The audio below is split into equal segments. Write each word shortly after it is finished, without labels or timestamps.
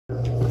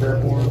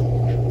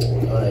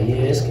Yeah,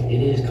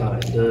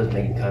 it does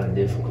make it kind of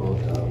difficult.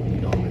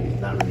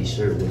 Not really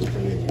sure which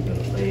players you're going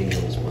to play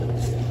against, but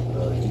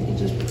you can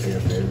just prepare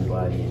for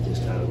everybody and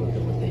just kind of look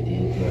at what they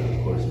did throughout the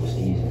course of the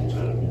season and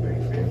try to be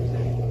ready for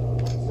everything.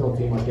 Still a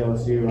team like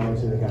LSU,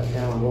 obviously they got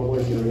talent. What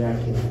was your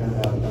reaction to find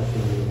out that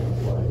team was going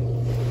to play?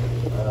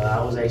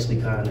 I was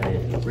actually kind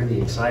of really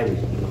excited.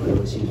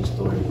 LSU's a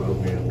storied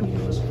program.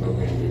 It's a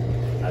program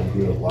that I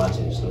grew up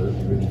watching, so it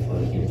was really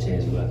fun to get a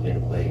chance to go out there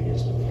and play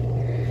against them.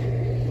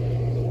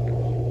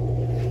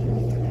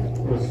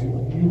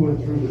 You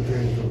went through the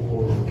transfer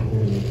portal,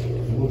 and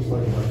it looks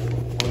like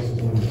twice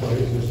as many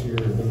players this year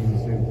are doing the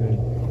same thing.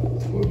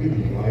 What good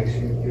advice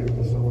you give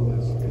to someone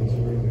that's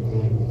considering to go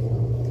to the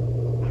portal?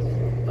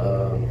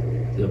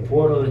 The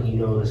portal,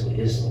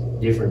 it's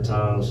different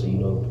times, so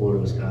the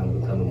portal is kind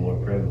of becoming more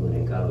prevalent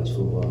in college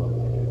football.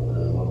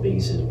 My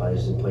biggest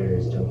advice to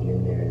players jumping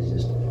in there is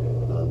just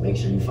make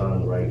sure you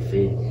find the right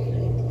fit,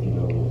 and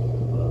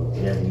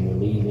whenever you're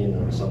leaving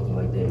or something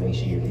like that, make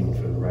sure you're leaving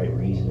for the right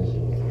reasons.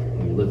 And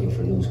when you're looking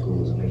for new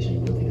schools, make sure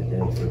you're looking at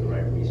them for the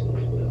right reasons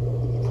as well.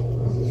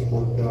 Has this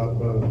worked out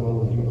about as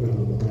well as you could have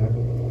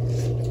imagined?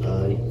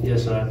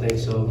 Yes, sir, I think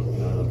so.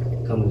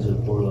 Coming to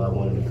the portal, I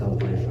wanted to come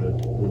play for a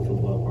good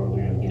football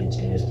program, get a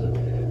chance to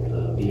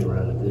be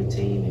around a good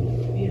team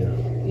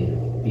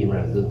and be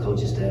around a good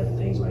coaching staff and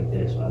things like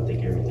that. So I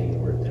think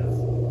everything worked out.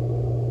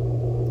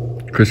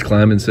 Chris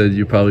Kleiman said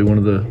you're probably one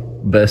of the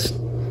best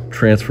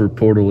transfer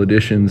portal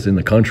additions in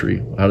the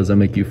country. How does that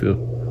make you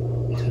feel?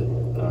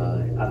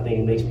 I think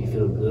it makes me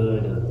feel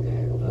good,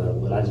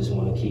 but I just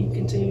want to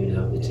continue to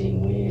help the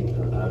team win.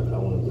 I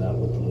want to go out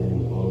with the win in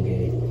the ball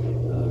game.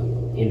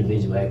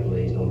 Individual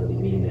accolades don't really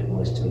mean that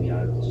much to me.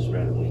 I just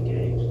rather win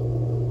games.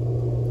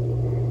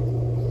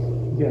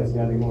 You guys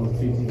got to be one of the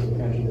few teams in the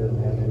country that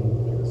doesn't have any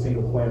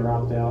single player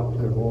opt out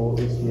to the bowl,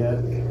 at least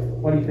yet.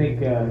 Why do you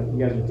think you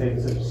guys are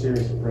taking such a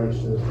serious approach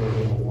to this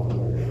program?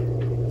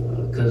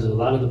 Because a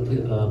lot of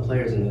the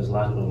players in this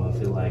locker room, I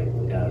feel like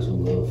guys who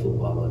love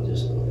football and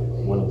just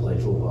want to play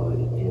football.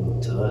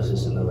 And to us,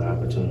 it's another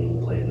opportunity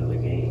to play another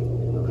game,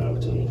 another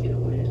opportunity to get a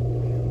win.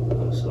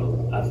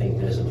 So I think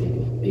that's a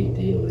big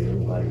deal.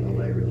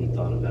 Nobody really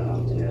thought about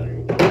opting out or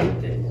anything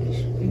like that.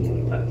 Because we want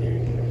to go out there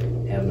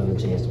and have another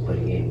chance to play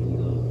the game we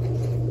love.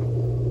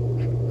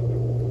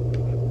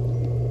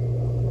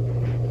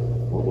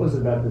 What was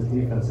it about this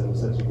defense that was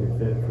such a good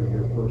fit for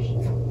your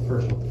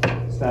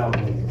personal style of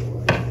play?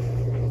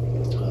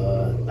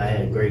 I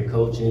had great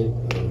coaching,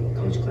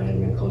 Coach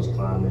Clanman, Coach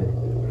Kleiman,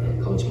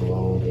 Coach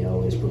Malone. They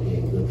always put me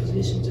in a good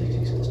position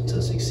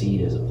to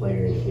succeed as a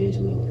player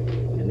individually.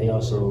 And they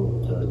also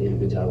did a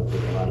good job of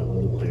putting a lot of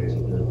other players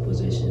in good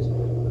positions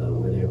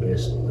where their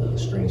best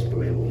strengths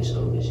were able to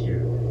show this year.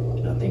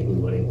 And I think we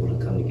were able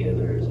to come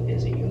together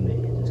as a unit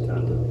and just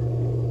kind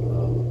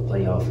of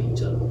play off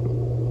each other.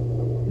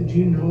 Did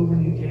you know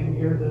when you came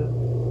here that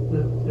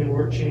they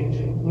were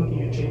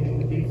looking at changing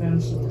the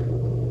defense?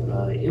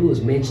 It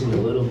was mentioned a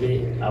little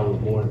bit. I was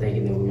more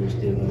thinking that we were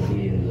still going to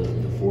be in the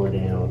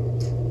 4-down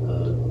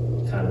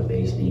kind of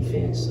base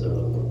defense,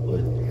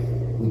 but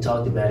we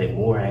talked about it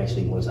more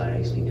actually once I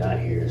actually got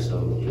here.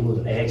 So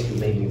it actually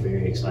made me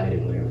very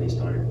excited whenever they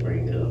started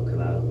bringing it up because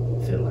I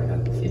felt like I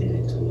could fit it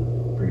into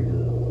it pretty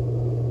good.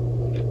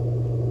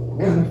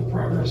 What kind of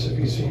progress have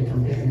you seen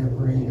from Daniel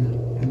Green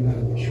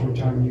in the short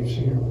time you've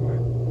seen him play?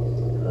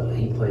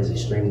 He plays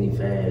extremely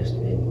fast,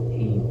 and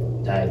he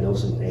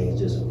diagnoses things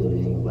just as good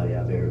as anybody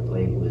I've ever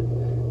played with.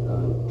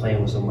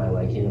 Playing with somebody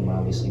like him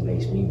obviously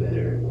makes me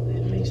better.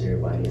 It makes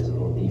everybody as a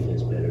whole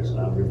defense better. So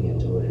I really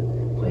enjoyed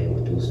playing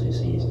with Deuce this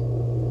season.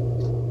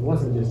 It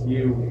wasn't just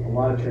you. A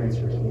lot of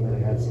transfers came in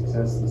and had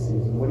success this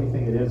season. What do you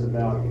think it is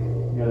about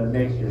that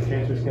makes your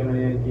transfers coming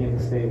in,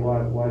 Kansas State?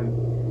 Why do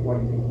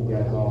you think you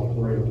guys all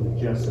were able to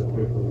adjust so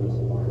quickly to this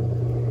environment?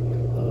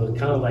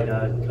 Kind of like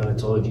I kind of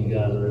told you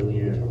guys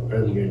earlier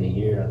in the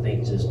year, I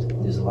think just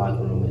this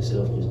locker room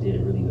itself just did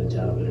a really good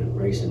job at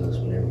embracing us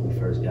whenever we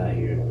first got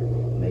here,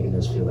 making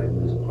us feel like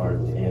we was a part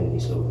of the family.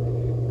 So,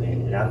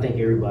 and I think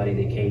everybody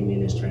that came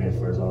in as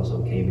transfers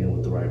also came in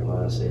with the right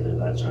mindset of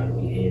not trying to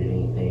be ahead of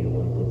anything and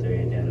want to put their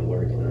head down and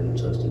work and earn the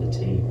trust of the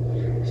team.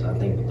 So I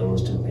think with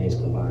those two things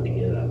combined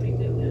together, I think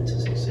that led to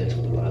success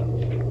with the locker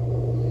room.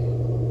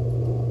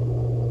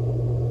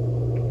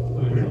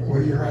 What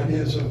are your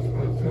ideas of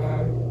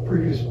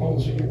previous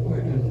bowls that you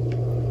played in?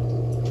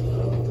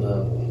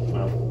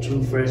 My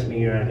true freshman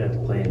year, I got to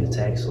play in the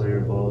Tax Slayer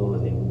Bowl,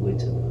 and then we went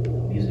to the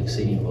Music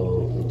City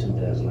Bowl in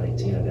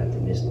 2019. I had to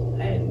miss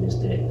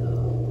that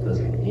because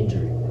of an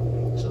injury.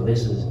 So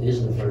this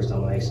is the first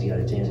time I actually got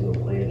a chance to go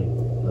play in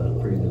a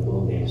pretty good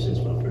bowl game since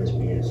my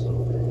freshman year.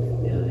 So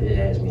yeah, it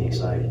has me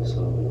excited.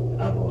 So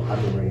I've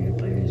been ready to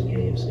play this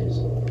game since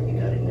we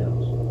got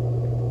announced.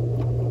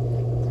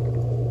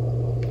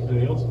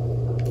 Anything else?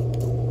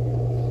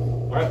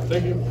 All right,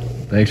 thank you.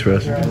 Thanks,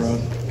 Russ. Thanks,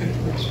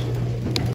 Russ.